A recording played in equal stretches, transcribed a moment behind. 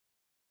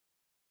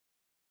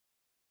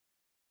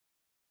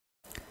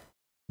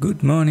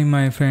Good morning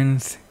my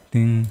friends.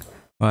 ඉතින්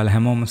ඔයාලා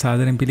හැමෝම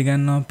සාදරයෙන්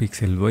පිළිගන්නවා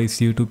PIXELvoiz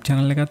YouTube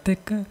channel එකත්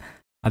එක්ක.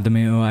 අද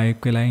මේ ඔයා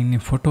එක්ක වෙලා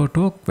ඉන්නේ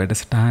PHOTOtalk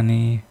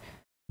වැඩසටහනේ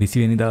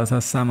 20 වෙනි දවසත්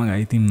සමගයි.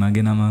 ඉතින්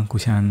මගේ නම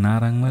කුෂාන්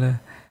නාරංවල.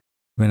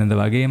 වෙනද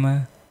වගේම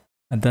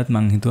අදත්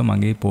මං හිතුවා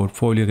මගේ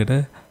පෝර්ට්ෆෝලියෝ එකට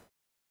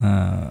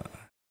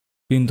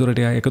පින්තූර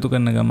ටික එකතු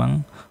කරන ගමන්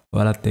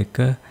ඔයාලත් එක්ක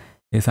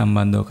ඒ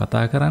සම්බන්ධව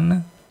කතා කරන්න.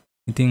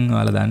 ඉතින්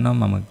ඔයාලා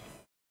දන්නවා මම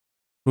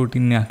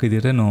routine එකක්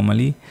විදිහට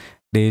normally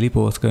daily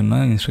post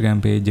කරනවා Instagram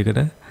page එකට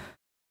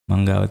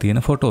මං ගාව තියෙන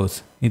photos.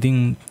 ඉතින්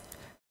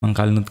මං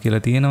කලිනුත්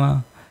කියලා තියෙනවා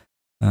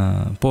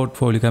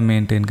portfolio එක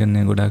maintain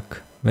කරන්න ගොඩක්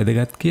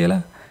වැදගත් කියලා.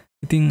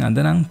 ඉතින් අද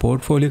නම්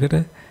portfolio එකට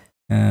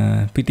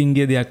පිටින්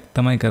ගිය දෙයක්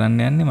තමයි කරන්න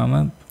යන්නේ. මම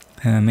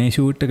මේ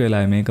shoot එක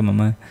වෙලාවේ මේක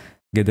මම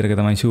ගෙදරක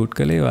තමයි shoot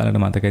කළේ. ඔයාලට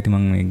මතක ඇති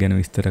මම මේක ගැන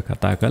විස්තර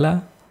කතා කළා.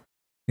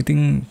 ඉතින්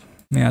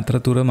මේ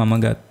අතරතුර මම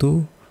ගත්තු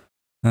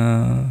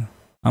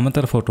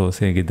අමතර photos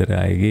ඒ ගෙදර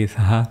අයගේ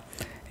සහ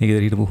ඒ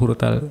ගෙදර හිටපු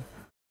හුරතල්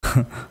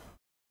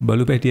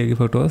බලු පැටියගේ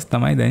ෆොටෝස්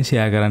තමයි දැන්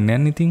ෂෙයා කරන්න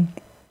යන්නේ. ඉතින්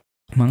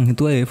මං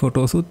හිතුවා ඒ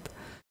ෆොටෝස් උත්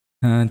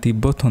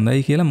තිබ්බොත්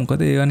හොඳයි කියලා.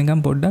 මොකද ඒවා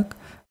නිකන් පොඩ්ඩක්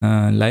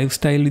ලයිෆ්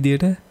ස්ටයිල්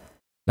විදියට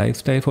ලයිෆ්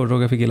ස්ටයිල්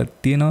ෆොටෝග්‍රැෆි කියලා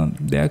තියෙන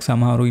දෙයක්.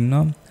 සමහරව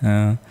ඉන්නවා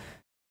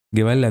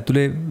ගෙවල්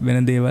ඇතුලේ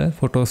වෙන දේවල්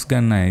ෆොටෝස්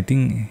ගන්න අය. ඉතින්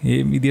ඒ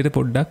විදියට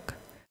පොඩ්ඩක්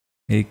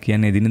ඒ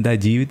කියන්නේ එදිනදා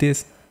ජීවිතයේ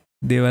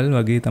දේවල්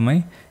වගේ තමයි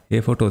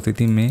ඒ ෆොටෝස්.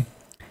 ඉතින් මේ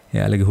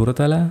එයාලගේ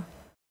හුරතලා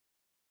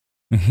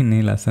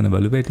මෙන්නේ ලස්සන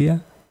බලු පැටියා.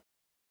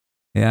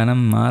 එයා නම්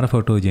මාර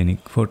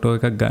ෆොටෝජෙනික්. ෆොටෝ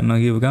එකක් ගන්නවා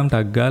කියව ගමන්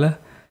ටග් ගාලා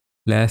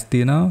ෆ්ලෑෂ්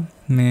තියනවා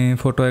මේ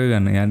ෆොටෝ එක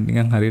ගන්න. යන්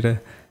නිකන් හරියට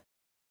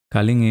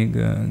කලින් ඒ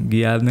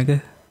ගිය ආත්මෙක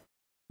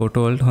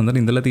ෆොටෝ වලට හොඳට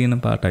ඉඳලා තියෙන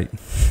පාටයි.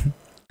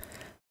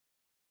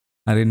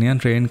 හරිය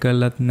නිකන් ට්‍රේන්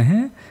කරලත්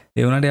නැහැ.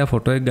 ඒ වුණාට එයා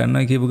ෆොටෝ එක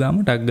ගන්නවා කියව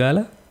ගමන් ටග්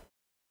ගාලා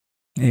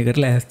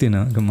ඒකට ලෑස්ති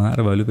වෙනවා. ඒක මාර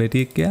බලු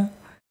පැටියෙක් එයා.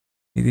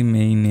 ඉතින්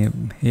මේ ඉන්නේ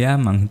එයා.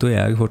 මං හිතුවා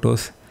එයාගේ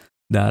ෆොටෝස්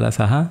දාලා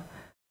සහ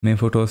මේ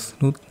ෆොටෝස්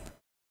නුත්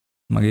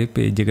මගේ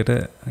පේජ් එකට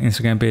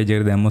Instagram page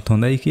එකට දැම්මොත්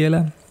හොඳයි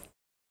කියලා.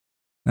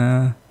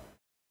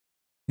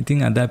 ඉතින්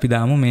අද අපි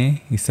දාමු මේ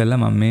ඉස්සෙල්ලා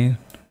මම මේ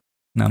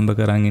නම්බර්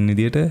කරන් ඉන්න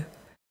විදියට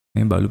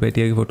මේ බලු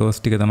පැටියගේ ෆොටෝස්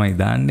ටික තමයි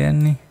දාන්න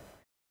යන්නේ.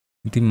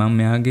 ඉතින් මම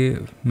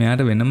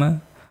මෙයාට වෙනම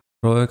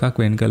රෝ එකක්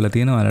වෙන් කරලා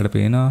තියෙනවා. ඔයාලට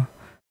පේනවා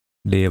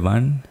day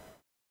 1,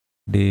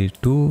 day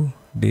 2,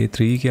 day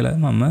 3 කියලා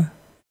මම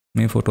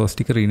මේ ෆොටෝස්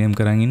ටික රීනේම්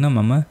කරන්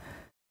ඉන්නවා. මම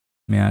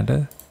මෙයාට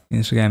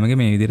Instagram එකේ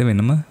මේ විදියට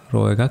වෙනම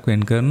රෝ එකක්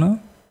වෙන් කරනවා.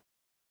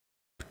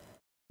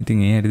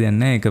 ඉතින් ඒ හැටි දැන්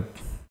නැහැ. ඒක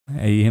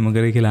ඇයි එහෙම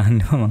කරේ කියලා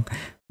අහන්නේ මම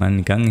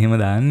නිකන් එහෙම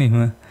දාන්නේ.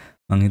 එහෙම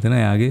මං හිතනවා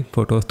එයාගේ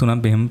ෆොටෝස්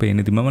තුනක් එහෙම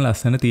පේන්නේ. ඉතින් මම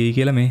ලස්සන තියෙයි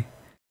කියලා මේ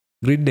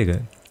ග්‍රිඩ් එක.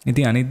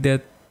 ඉතින් අනිත්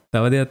දෙයක්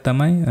තව දෙයක්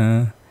තමයි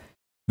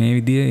මේ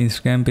විදිහේ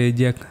Instagram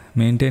page එකක්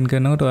මේන්ටේන්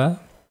කරනකොට ඔයා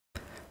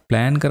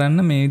ප්ලෑන්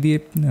කරන්න මේ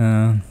විදිහේ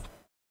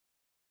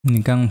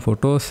නිකන්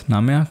ෆොටෝස්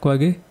 9ක්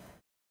වගේ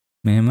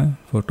මෙහෙම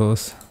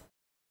ෆොටෝස්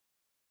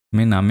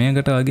මේ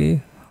 9කට වගේ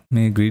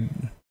මේ ග්‍රිඩ්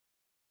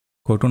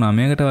කොටු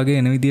 9කට වගේ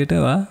එන විදිහට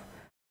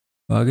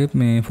ඔයාගේ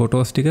මේ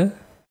ෆොටෝස් ටික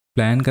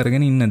ප්ලෑන්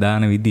කරගෙන ඉන්න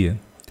දාන විදිය.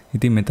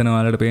 ඉතින් මෙතන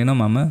ඔයාලට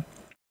පේනවා මම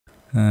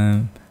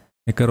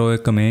එක රෝ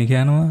එක මේක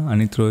යනවා,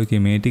 අනිත් රෝ එකේ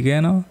මේ ටික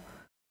යනවා,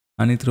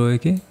 අනිත් රෝ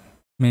එකේ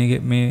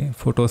මේ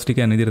ෆොටෝස් ටික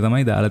යන විදිහට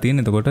තමයි දාලා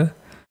තියෙන්නේ. එතකොට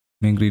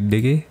මේ ග්‍රිඩ්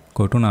එකේ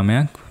කොටු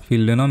 9ක්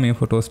ෆිල් වෙනවා මේ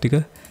ෆොටෝස් ටික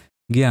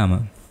ගියාම.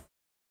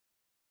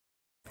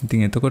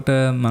 ඉතින් එතකොට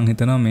මම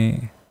හිතනවා මේ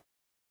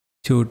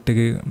ෂූට්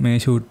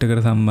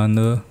එකට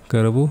සම්බන්ධව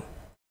කරපු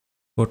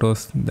ෆොටෝස්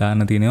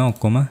දාන්න තියෙනවා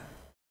ඔක්කොම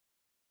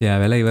එයා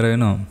වෙලා ඉවර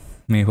වෙනවා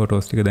මේ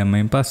ෆොටෝස් ටික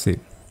දැම්මයින් පස්සේ.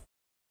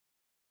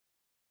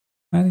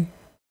 හරි.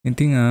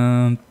 ඉතින්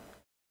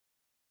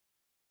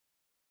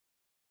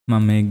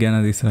මම මේක ගැන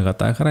ඉස්සර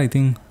කතා කරා.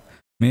 ඉතින්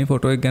මේ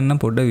ෆොටෝ එක ගැන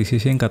පොඩ්ඩක්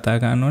විශේෂයෙන් කතා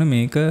කරන්න ඕනේ.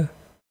 මේක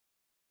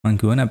මම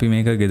කියවනේ අපි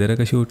මේක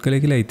ගෙදරක ෂූට්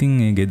කළේ කියලා. ඉතින්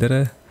මේ ගෙදර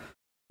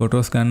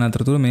ෆොටෝස් ගන්න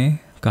අතරතුර මේ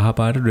කහ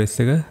පාට ඩ්‍රෙස්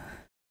එක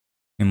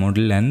මේ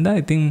මොඩල් ඇඳා.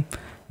 ඉතින්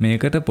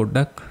මේකට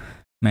පොඩ්ඩක්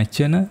මැච්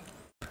වෙන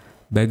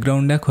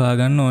බෑග්ග්‍රවුන්ඩ් එකක්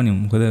හොයාගන්න ඕනේ.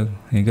 මොකද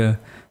මේක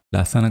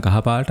ලස්සන කහ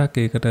පාටක්.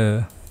 ඒකට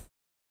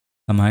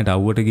සමහරට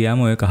අවුවට ගියාම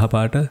ඔය කහ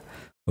පාට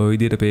ඔය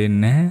විදිහට පේන්නේ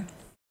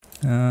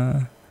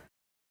නැහැ.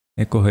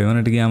 ඒක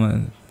හොයවන්නට ගියාම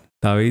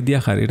තව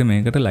විදියක් හරියට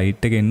මේකට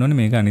ලයිට් එක එන්න ඕනේ.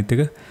 මේක අනිත්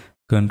එක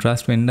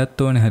කොන්ට්‍රාස්ට්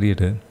වෙන්නත් ඕනේ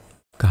හරියට.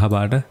 කහ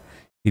පාට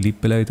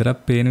ඉලිප්පල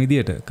විතරක් පේන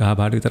විදියට, කහ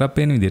පාට විතරක්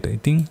පේන විදියට.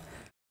 ඉතින්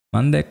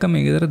මම දැක්ක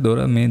මේ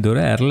ගෙදර මේ දොර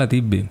ඇරලා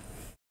තිබ්බේ.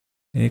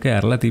 ඒක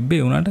ඇරලා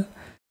තිබ්බේ උනාට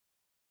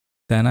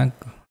තැනක්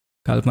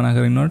කල්පනා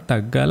කරගෙන ඉන්නකොට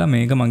ටග් ගාලා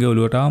මේක මගේ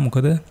ඔළුවට ආවා.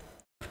 මොකද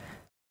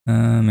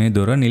මේ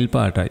දොර නිල්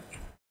පාටයි.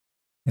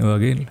 ඒ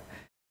වගේ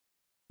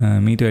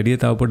මීට වැඩිය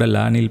තව පොඩ්ඩක්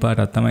ලා නිල්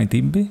පාටක් තමයි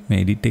තිබ්බේ. මේ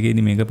එඩිට්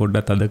එකේදී මේක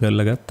පොඩ්ඩක් අද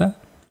කරලා ගත්තා.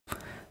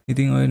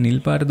 ඉතින් ওই නිල්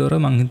පාට දොර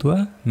මං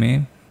හිතුවා මේ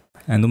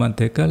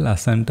ඇඳුමත් එක්ක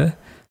ලස්සන්ට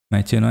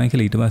මැච් වෙනවා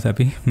කියලා. ඊට පස්සේ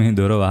අපි මේ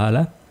දොර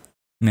වහලා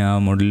මෙයා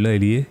මොඩල්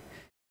එළියේ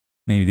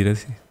මේ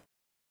විදිහට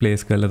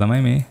ප්ලේස් කරලා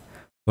තමයි මේ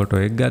ෆොටෝ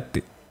එක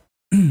ගත්තේ.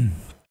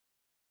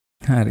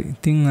 හරි.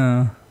 ඉතින්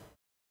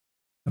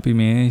අපි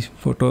මේ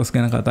ෆොටෝස්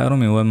ගැන කතා කරමු.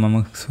 මේවා මම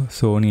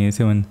Sony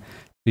A7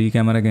 3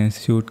 කැමරා ගැන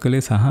ෂූට්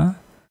කළේ සහ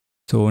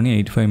Sony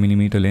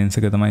 85mm ලෙන්ස්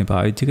එක තමයි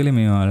පාවිච්චි කළේ.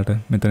 මේ ඔයාලට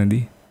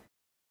මෙතනදී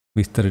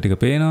විස්තර ටික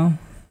පේනවා.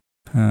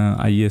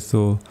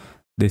 ISO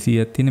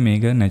 200ක් තියෙන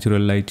මේක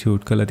natural light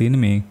shoot කරලා තියෙන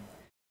මේ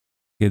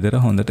ගෙදර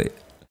හොඳට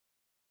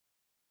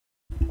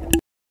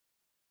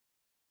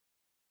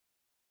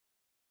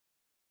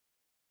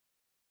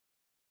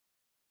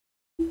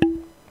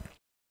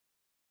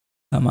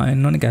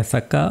තමයින්න ඕනේ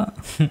කැස්සක්කා.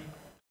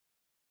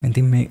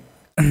 ඉතින් මේ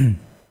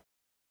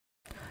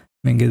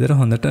ගෙදර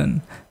හොඳට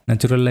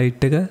natural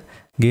light එක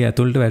ගේ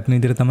ඇතුළට වැටෙන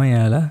විදිහට තමයි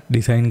යාලා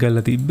ඩිසයින්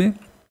කරලා තිබ්බේ.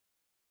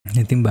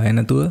 ඉතින් බය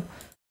නැතුව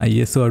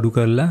ISO අඩු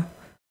කරලා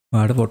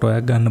ඔයාලට ෆොටෝ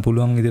එකක් ගන්න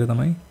පුළුවන් විදිහට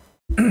තමයි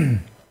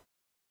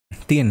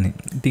තියෙන්නේ.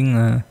 ඉතින්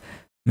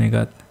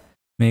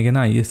මේක න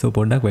ISO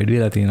පොඩ්ඩක් වැඩි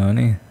වෙලා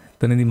තියෙනවානේ.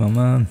 එතනදී මම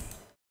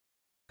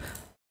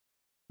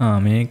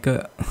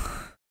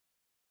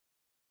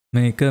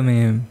මේක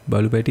මේ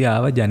බලු පැටිය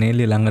ආව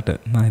ජනේලෙ ළඟට.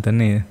 මම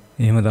හිතන්නේ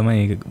එහෙම තමයි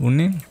ඒක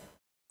උන්නේ.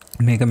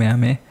 මේක මෙයා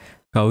මේ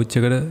කවුච්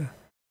එකට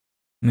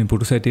මේ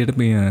පුටු සැටියට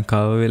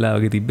කව වෙලා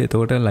වගේ තිබ්බේ.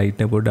 එතකොට ලයිට්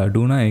එක පොඩ්ඩ අඩු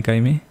වුණා.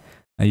 ඒකයි මේ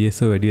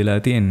ISO වැඩි වෙලා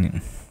තියෙන්නේ.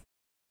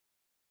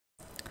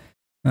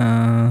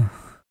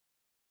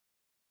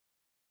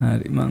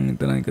 හරි මං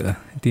හිතන එක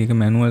ඉතින් ඒක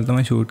මැනුවල්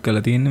තමයි ෂූට්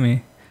කරලා තියෙන්නේ.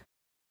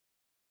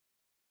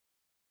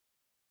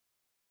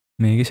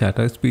 මේකේ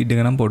ෂටර් ස්පීඩ්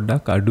එක නම්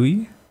පොඩ්ඩක් අඩුයි.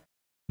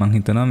 මං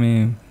හිතනවා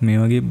මේ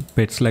වගේ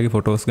පෙට්ස් ලගේ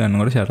ෆොටෝස්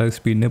ගන්නකොට ෂටර්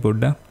ස්පීඩ් එක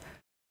පොඩ්ඩක්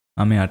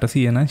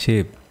 800 නම්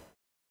ෂේප්.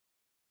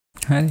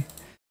 හරි.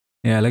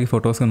 එයාලගේ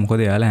ෆොටෝස් ගන්න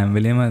මොකද එයාලා හැම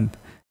වෙලේම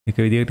එක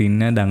විදිහකට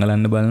ඉන්නේ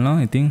දඟලන්න බලනවා.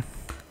 ඉතින්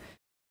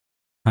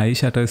හයි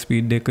ෂටර්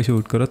ස්පීඩ් එක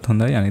ෂූට් කරොත්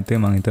හොඳයි. අනිත් එක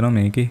මං හිතනවා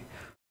මේකේ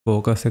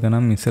ෆෝකස් එක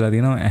නම් මිස්සලා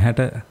තියෙනවා.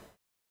 ඇහැට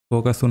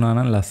ෆෝකස් වුණා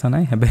නම්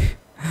ලස්සනයි. හැබැයි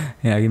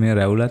එයාගේ මේ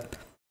රැවුලත්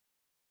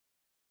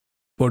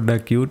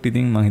පොඩ්ඩක් කියුට්.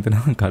 ඉතින් මං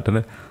හිතනවා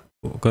කටට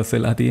ෆෝකස්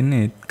වෙලා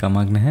තියෙන්නේ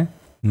කමක් නැහැ.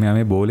 මෙයා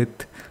මේ බෝලෙත්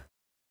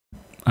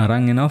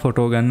අරන් එනවා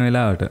ෆොටෝ ගන්න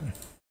වෙලාවට.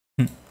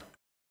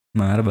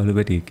 මාර බලු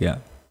පැටියෙක්යා.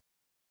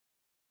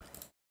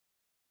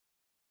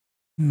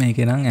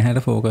 මේකේ නම් ඇහැට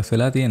ෆෝකස්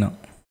වෙලා තියෙනවා.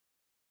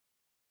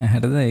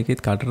 ඇහැටද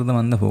ඒකෙත් කටටද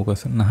මන්ද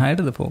ෆෝකස්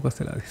නහයටද ෆෝකස්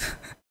වෙලා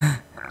තියෙන්නේ.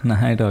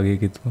 නහයට වගේ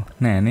කිව්වා.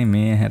 නෑනේ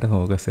මේ ඇහැට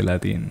ෆෝකස් වෙලා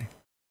තියෙන්නේ.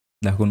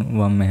 දකුණු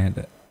වම් ඇහැට.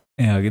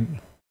 එයාගේ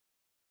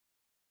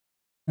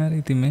හරි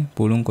ඉතින් මේ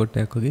පුළුන්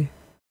කොටයක් වගේ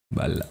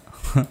බල්ලා.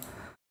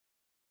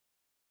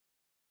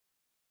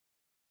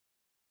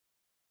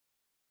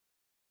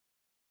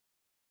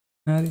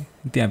 හරි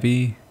ඉතින් අපි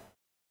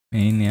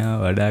මේ ඉන්නේ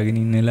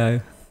වඩාගෙන ඉන්න වෙලාව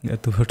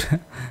ගත්තොට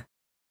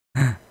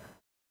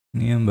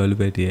නියම් බලු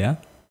පැටියා.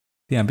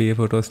 ඉතින් අපි මේ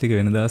ෆොටෝස් ටික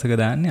වෙන දවසක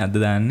දාන්නේ. අද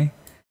දාන්නේ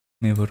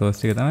මේ ෆොටෝස්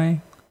ටික තමයි.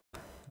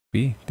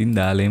 අපි ඉතින්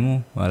දාලෙමු.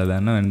 ඔයාලා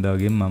දන්නවා වෙනදා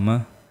වගේ මම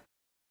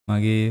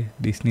මගේ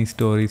ඩිස්නි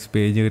ස්ටෝරීස්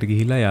පේජ් එකට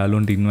ගිහිල්ලා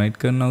යාළුවන්ට ඉන්වයිට්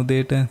කරන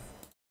උදේට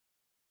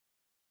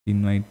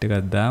ඉන්වයිට් එකක්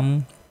දාමු.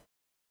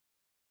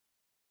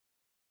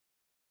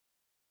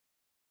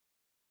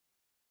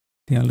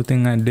 ඉතින්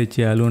අලුතෙන් ඇඩ් වෙච්ච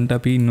යාළුවන්ට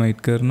අපි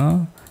ඉන්වයිට් කරනවා.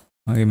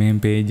 මගේ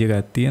මෙහෙම පේජ්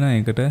එකක් තියෙනවා.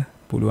 ඒකට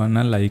පුළුවන්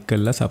නම් ලයික්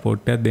කරලා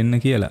සපෝට් එකක් දෙන්න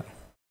කියලා.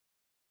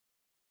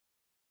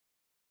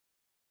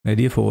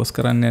 වැඩි ෆෝස්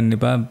කරන්න යන්න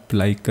එපා.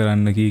 ලයික්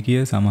කරන්න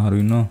කිය සමහරු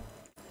ඉන්නවා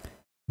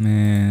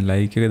මේ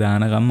ලයික් එක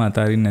දානකම්ම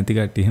අතාරින්න නැති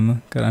කට්ටිය. එහෙම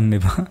කරන්න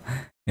එපා.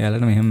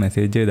 එයාලට මෙහෙම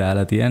මැසේජ් එක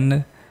දාලා තියන්න.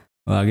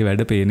 ඔයාගේ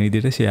වැඩ පේන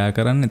විදිහට ෂෙයා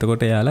කරන්න.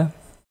 එතකොට එයාලා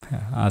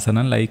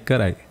ආසනම් ලයික්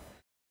කරයි.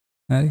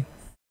 හරි.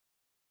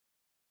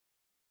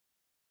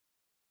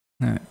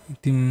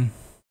 ඉතින්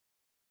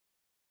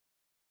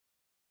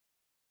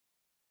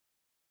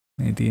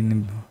මේ තියෙන්නේ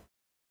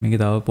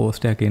මේකේ තව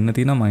පෝස්ට් එකක් එන්න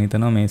තියෙනවා. මම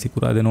හිතනවා මේ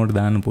සිකුරාදා නෝට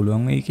දාන්න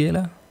පුළුවන් වෙයි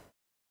කියලා.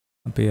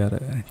 අපේ අර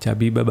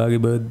චබී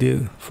බබාගේ බර්ත්ඩේ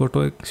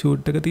ෆොටෝ එක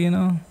ෂූට් එක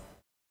තියෙනවා.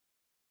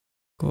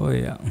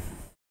 කොයා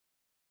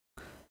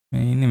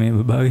මේ ඉන්නේ මේ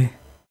බබාගේ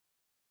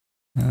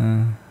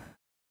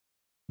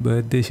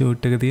බර්ත්ඩේ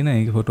ෂූට් එක තියෙන.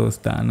 ඒක ෆොටෝස්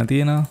දාන්න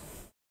තියෙනවා.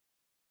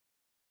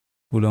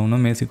 පුළුවන්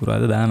නම් මේ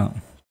සිකුරාදා දානවා.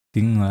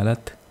 ඉතින්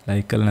ඔයාලත්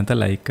ලයික් කරලා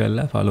නැත්නම් ලයික්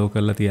කරලා ෆලෝ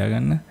කරලා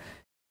තියාගන්න.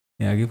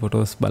 එයාගේ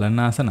ෆොටෝස් බලන්න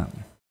ආස නම්.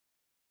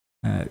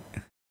 හරි.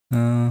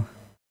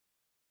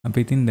 අපි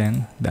ඉතින් දැන්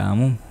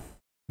දාමු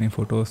මේ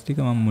ෆොටෝස් ටික.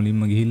 මම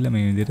මුලින්ම ගිහිල්ලා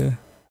මේ විදිහට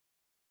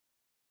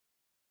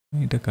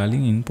ඊට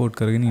කලින් ඉම්පෝට්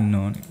කරගෙන ඉන්න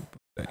ඕනේ.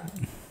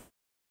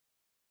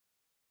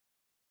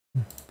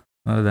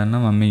 ඔයාලා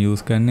දන්නවා මම මේ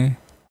යූස් කරන්නේ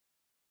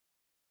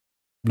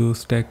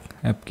BlueStack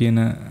app කියන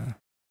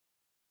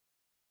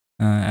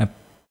app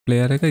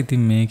player එක.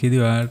 ඉතින් මේකෙදි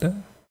ඔයාලට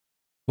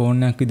ෆෝන්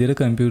එකක් විදිහට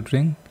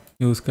කම්පියුටරෙන්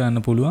යූස්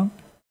කරන්න පුළුවන්.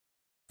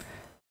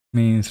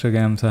 මේ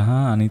Instagram සහ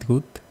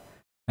අනිකුත්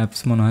apps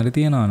මොනවා හරි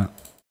තියනවා නම්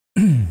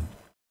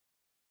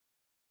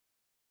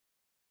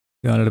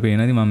ඔයාලට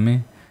පේනවාද මම මේ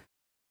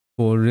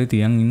ෆෝල්ඩර් එකේ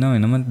තියන් ඉන්නවා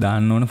වෙනම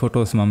දාන්න ඕන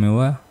ෆොටෝස්. මම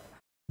ඒවා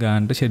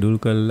ගානට ෂෙඩියුල්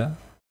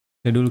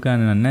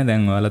කරන්න නැහැ.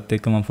 දැන් ඔයාලත්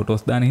එක්ක මම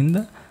ෆොටෝස් දාන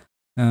හින්දා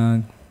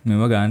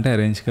මේවා ගානට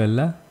arrange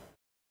කරලා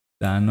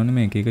දාන්න ඕනේ.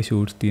 මේක එක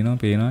ෂූට්ස්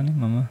තියෙනවා පේනවානේ.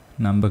 මම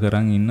නම්බර්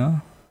කරන් ඉන්නවා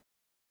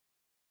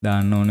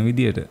දාන්න ඕන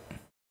විදියට.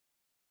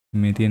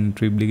 මේ තියෙන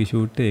ට්‍රිබ්ලි එකේ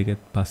ෂූට් එක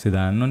ඒකත් පස්සේ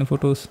දාන්න ඕනේ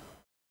ෆොටෝස්.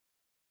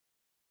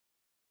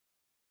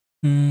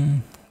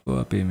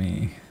 අපේ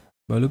මේ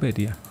බලු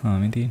පැටියා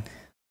මේ තියෙන්නේ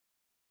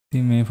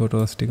ඉතින් මේ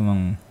ෆොටෝස් ටික මම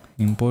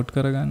ඉම්පෝට්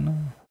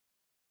කරගන්නවා.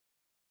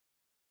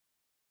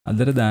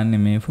 අදට දාන්නේ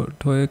මේ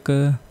ෆොටෝ එක.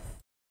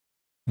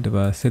 ඊට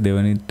පස්සේ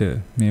දෙවෙනිට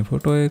මේ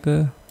ෆොටෝ එක.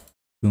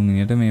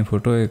 තුන්වෙනියට මේ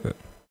ෆොටෝ එක.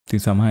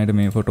 ඉතින් සමහරවිට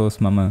මේ ෆොටෝස්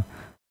මම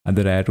අද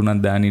රැට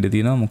උනත් දාන්න ඉඩ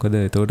තියෙනවා. මොකද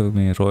එතකොට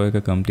මේ රෝ එක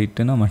කම්ප්ලීට්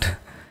වෙනවා මට.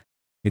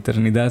 ඊතර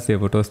නිදාසේ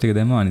ෆොටෝස් ටික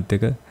දැම්මම අනිත්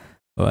එක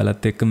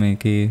ඔයාලත් එක්ක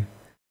මේකේ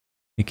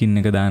එකින්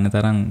එක දාන්න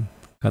තරම්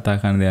කතා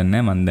කරන්න දෙයක්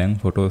නැහැ. මම දැන්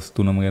ෆොටෝස්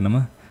තුනම ගැනම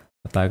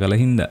කතා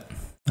කළා හින්දා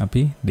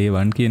අපි day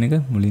 1 කියන එක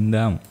මුලින්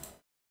දාමු.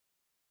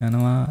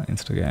 යනවා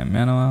Instagram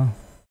යනවා.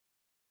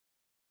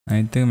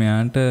 අනිත් එක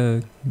මෙයාට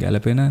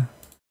ගැලපෙන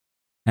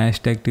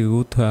hashtag ටික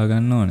උත්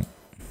හොයාගන්න ඕනේ.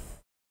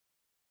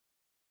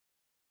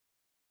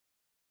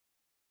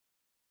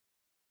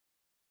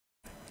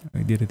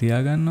 විදියට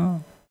තියාගන්නවා.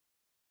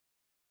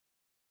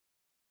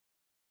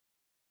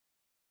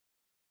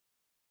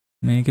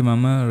 මේකේ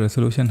මම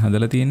resolution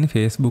හදලා තියෙන්නේ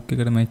Facebook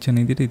එකට match වෙන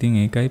විදිහට. ඉතින්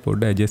ඒකයි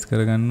පොඩ්ඩක් adjust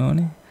කරගන්න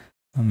ඕනේ.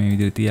 මම මේ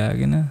විදිහට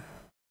තියාගෙන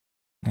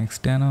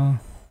next යනවා.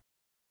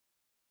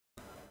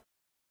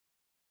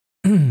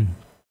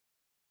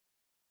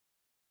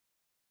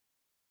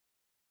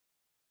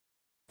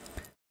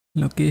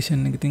 location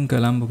එක ඉතින්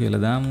කොළඹ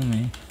කියලා දාමු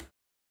මේ.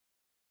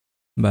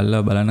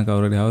 බල්ලා බලන්න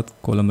කවුරු හරි આવත්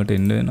කොළඹට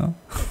එන්න වෙනවා.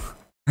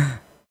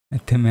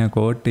 නැත්නම් මම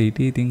කෝට්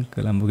හිටියේ ඉතින්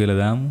කොළඹ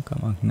කියලා දාමු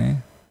කමක් නැහැ.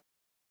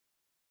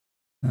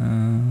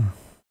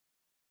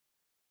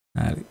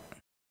 හරි.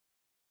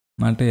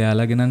 මට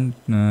යාළුවගේ නම්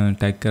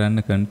ටැග් කරන්න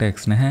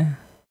කන්ටැක්ට්ස් නැහැ.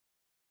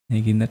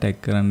 ඒකින්ද ටැග්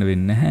කරන්න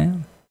වෙන්නේ නැහැ.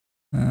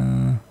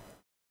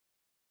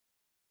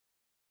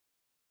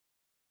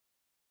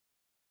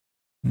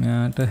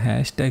 මෙයාට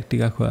හැෂ්ටැග්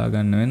ටිකක්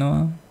හොයාගන්න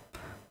වෙනවා.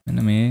 මෙන්න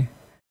මේ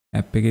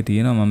ඇප් එකේ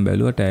තියෙනවා මම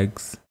බැලුවා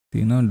ටැග්ස්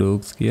තියෙනවා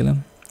dogs කියලා.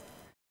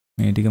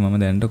 මේ ටික මම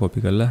දැනට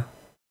කොපි කරලා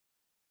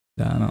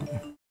දානවා.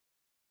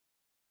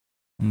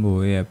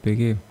 ඔය ඇප්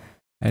එකේ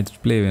ads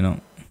play වෙනවා.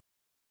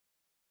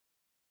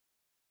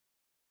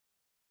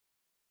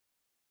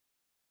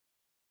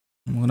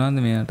 මොනවාද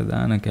මෙයාට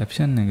දාන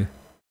caption එක?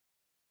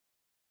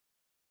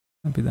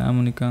 අපි දාමු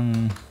නිකන්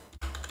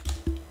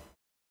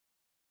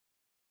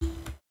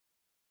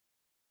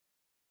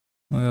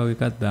ඔය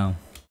එකක් දාමු.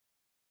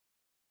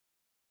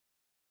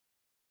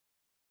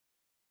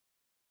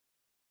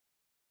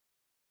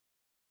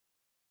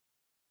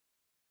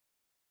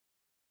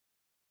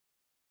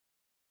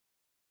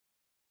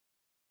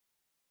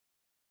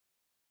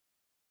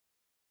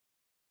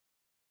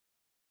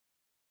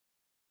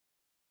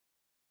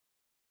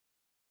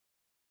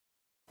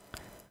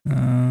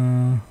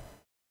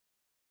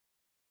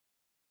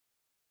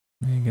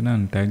 මේක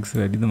නම් ටැග්ස්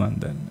වැඩිද මන්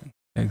දන්නේ.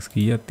 ටැග්ස්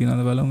කීයක්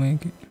තියෙනවද බලමු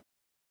මේකේ.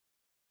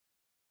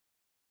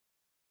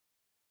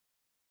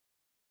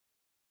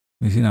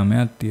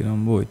 29ක් තියෙනවා.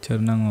 උඹ ඔච්චර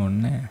නම් ඕනේ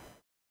නැහැ.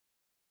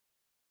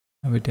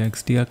 අපි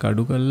ටැග්ස් ටිකක්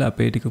අඩු කරලා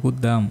අපේ ටිකකුත්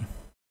දාමු.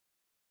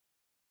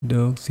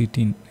 dog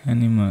sitting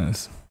animals.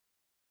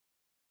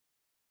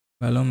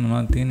 බලමු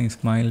මොනවද තියෙන්නේ.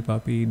 smile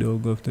puppy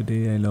dog of the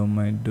day I love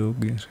my dog.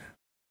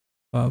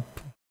 pup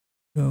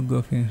dog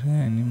of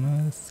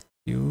animals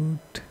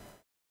cute.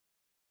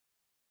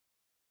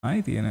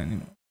 ආයි තියෙන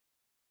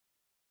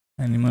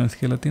animals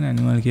කියලා තියෙන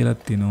animal කියලා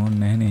තියෙන ඕනේ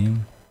නැහැ නේ එහෙම.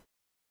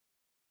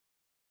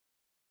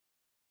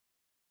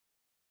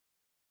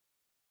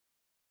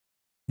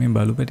 මේ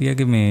බලු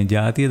පැටියාගේ මේ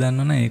ජාතිය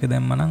දන්නවනේ ඒක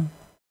දැම්මනම්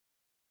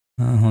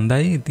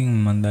හොඳයි. ඉතින්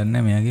මම දන්නේ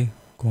නැහැ මෙයාගේ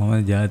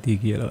කොහොමද ජාතිය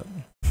කියලා.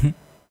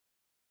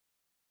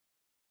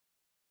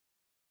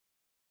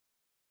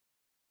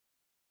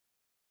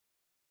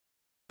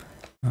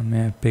 මම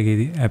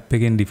ඇප්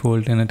එකෙන්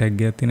ඩිෆෝල්ට් වෙන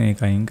ටැග් එකක් තියෙන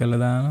ඒක අයින්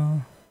කරලා දානවා.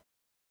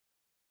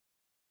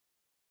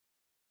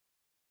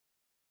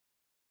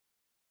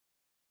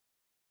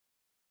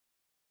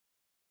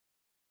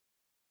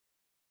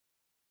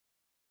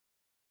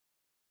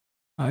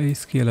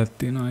 ice කියලා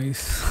තියෙනවා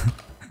ice.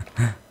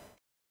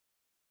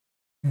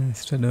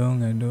 Insta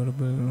dog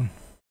adorable.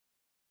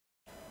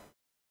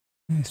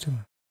 Insta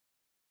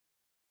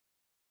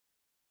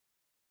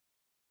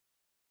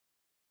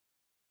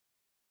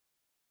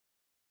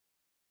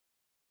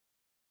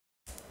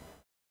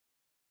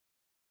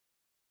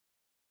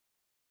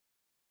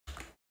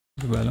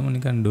බලමු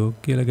නිකන් dog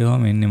කියලා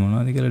ගහම එන්නේ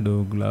මොනවද කියලා.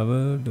 dog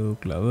lover, dog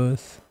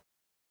lovers,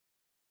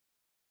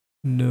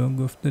 dog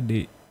of the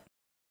day.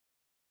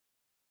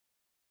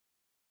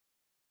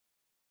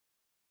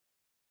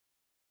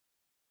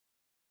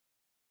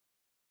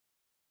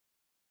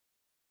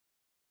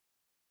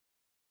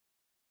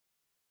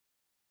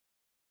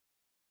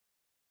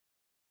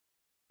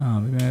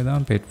 අපි මේ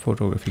දාම pet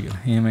photography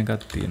කියලා. එහෙම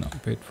එකක් තියෙනවා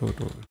pet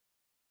photography.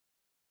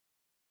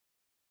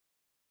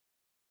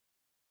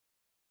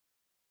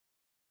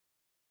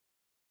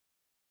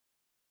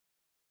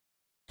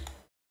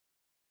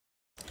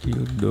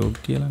 cute dog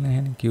කියලා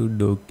නැහැනේ. cute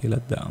dog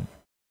කියලා දාමු.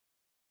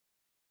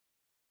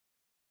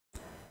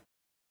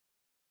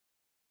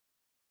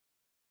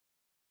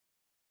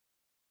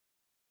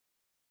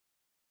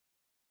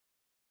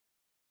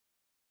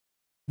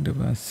 ඊට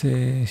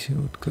පස්සේ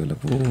shoot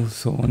කරලා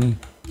Sony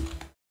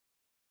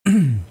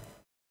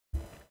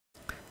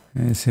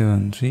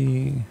A73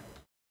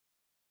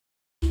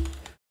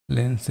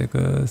 lens එක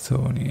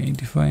Sony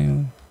 85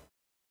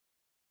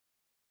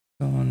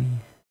 Sony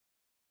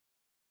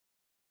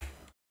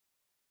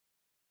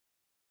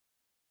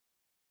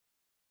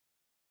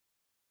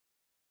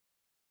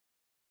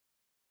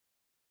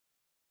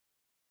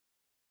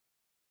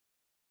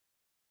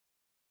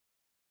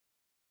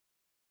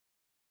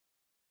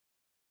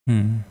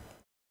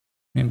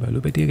මේ බලු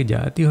පැටියක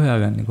ජාතිය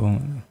හොයාගන්නේ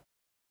කොහොමද?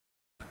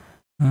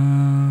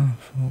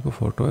 ඕක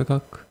ෆොටෝ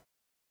එකක්.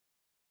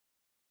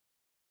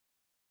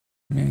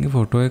 මේගේ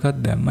ෆොටෝ එකක්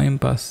දැම්මයින්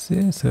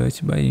පස්සේ search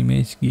by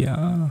image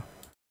ගියා.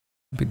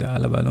 අපි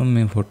දාලා බලමු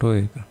මේ ෆොටෝ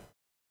එක.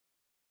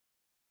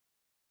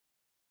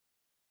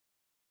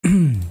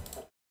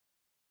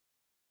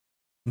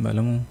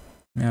 බලමු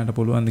මෙයාට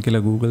පුළුවන්ද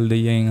කියලා Google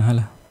දෙයියෙන්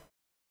අහලා.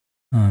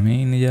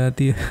 මේ ඉන්න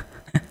ජාතිය.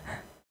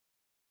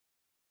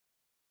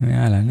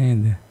 මෙයාලා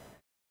නේද?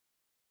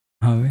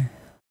 හවේ.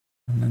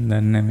 මම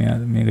දන්නේ මෙයා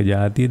මේක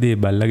ජාතිය දේ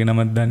බල්ලගේ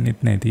නමක් දන්නෙත්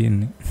නැහැ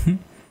තියෙන්නේ.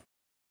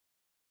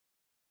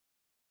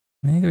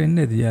 මේක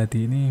වෙන්නේ නැති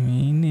ජාතිය නේ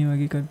මේ ඉන්නේ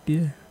වගේ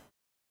කට්ටිය.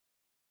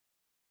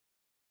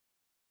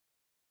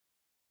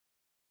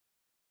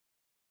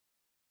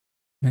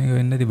 මේක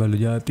වෙන්නේ නැති බලු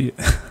ජාතිය.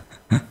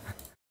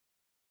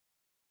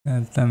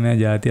 නැත්තම්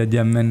මෙයා ජාතියක්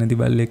ජම්මන්නේ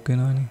නැති බල්ලෙක්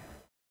වෙනවනේ.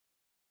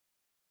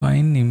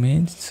 Find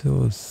image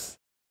source.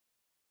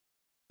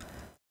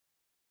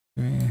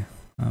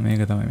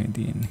 මේක තමයි මේ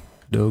තියෙන්නේ.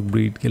 Dog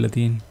breed කියලා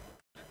තියෙන්නේ.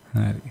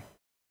 හරි.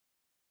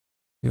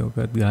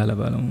 ඒකත් ගහලා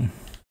බලමු.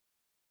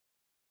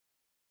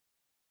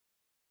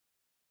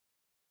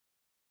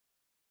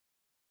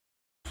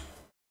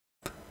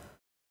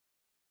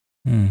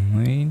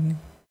 ඉන්නේ.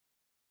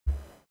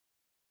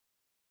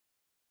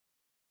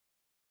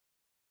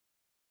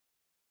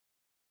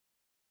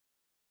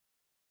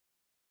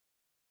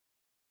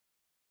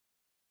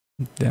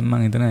 දැන්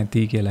මං හිතන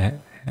ඇති කියලා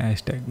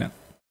hashtag නම්.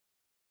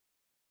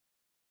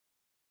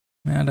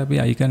 මෙයාට අපි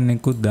icon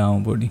එකකුත් දාමු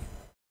පොඩි.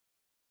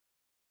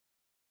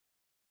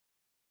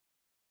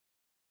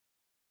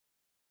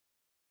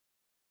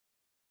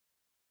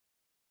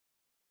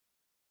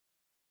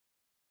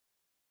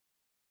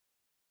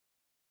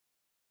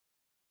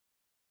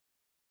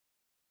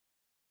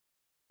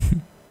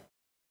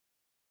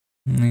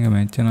 මේක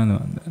මැච් වෙනවද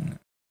මන් දන්නේ.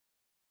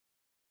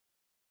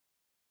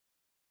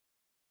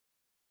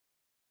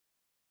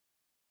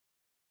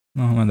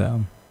 මොහොම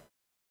දාමු.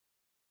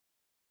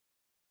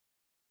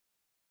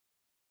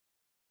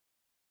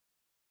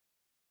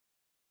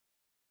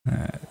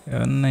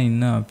 ඔන්න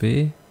ඉන්න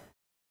අපේ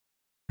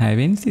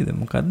හැවෙන්සිද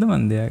මොකද්ද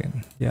මන් දෙයාගෙන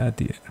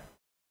ජාතිය.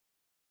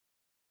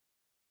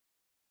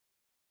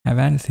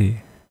 හැවන්සි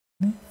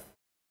නේ?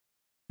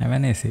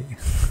 හැවනේසි.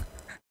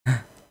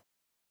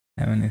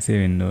 හැවනේසි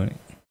වෙන්න ඕනේ.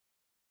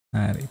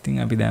 හරි.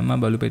 ඉතින් අපි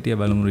දැම්මා බලු පෙටිය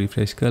බලමු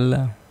රිෆ්‍රෙෂ්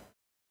කරලා.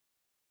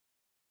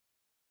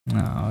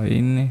 ඔය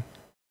ඉන්නේ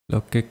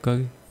ලොක් එක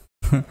වගේ.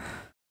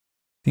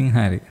 ඉතින්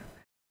හරි.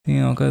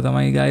 ඉතින් ඔක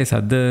තමයි guys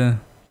අද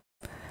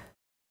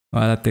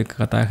ඔයාලත් එක්ක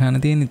කතා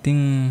කරන්න තියෙන. ඉතින්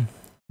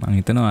මම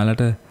හිතනවා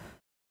ඔයාලට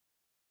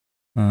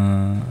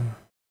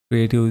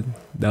ක්‍රියේටිව්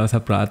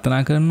දවසක්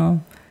ප්‍රාර්ථනා කරනවා.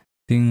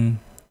 ඉතින්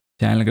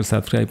channel එකට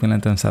subscribe කරන්න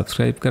නැත්නම්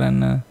subscribe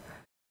කරන්න.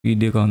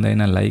 වීඩියෝ එක හොඳයි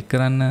නම් like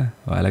කරන්න.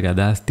 ඔයාලගේ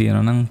අදහස්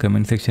තියෙනවා නම්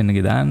comment section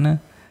එකේ දාන්න.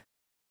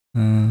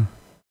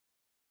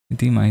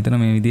 ඉතින් මම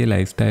හිතනවා මේ විදිහේ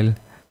lifestyle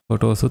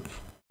photos උත්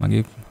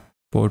මගේ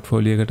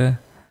portfolio එකට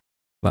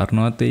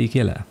වර්ණවත් වෙයි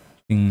කියලා.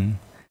 ඉතින්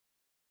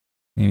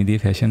මේ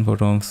විදිහේ fashion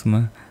photos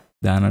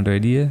දානට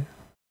වැඩිය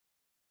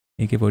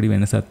ඒකේ පොඩි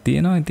වෙනසක්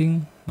තියෙනවා. ඉතින්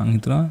මම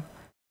හිතනවා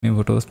මේ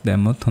ෆොටෝස්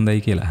දැම්මොත්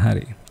හොඳයි කියලා.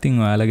 හරි. ඉතින්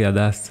ඔයාලගේ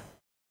අදහස්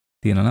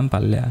තියෙනවා නම්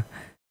පල්ලෙහා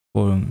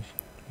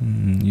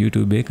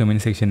YouTube එකේ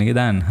comment section එකේ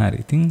දාන්න. හරි.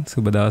 ඉතින්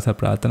සුබ දවසක්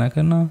ප්‍රාර්ථනා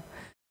කරනවා.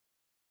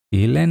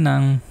 ඊළඟ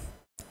නම්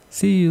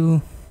see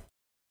you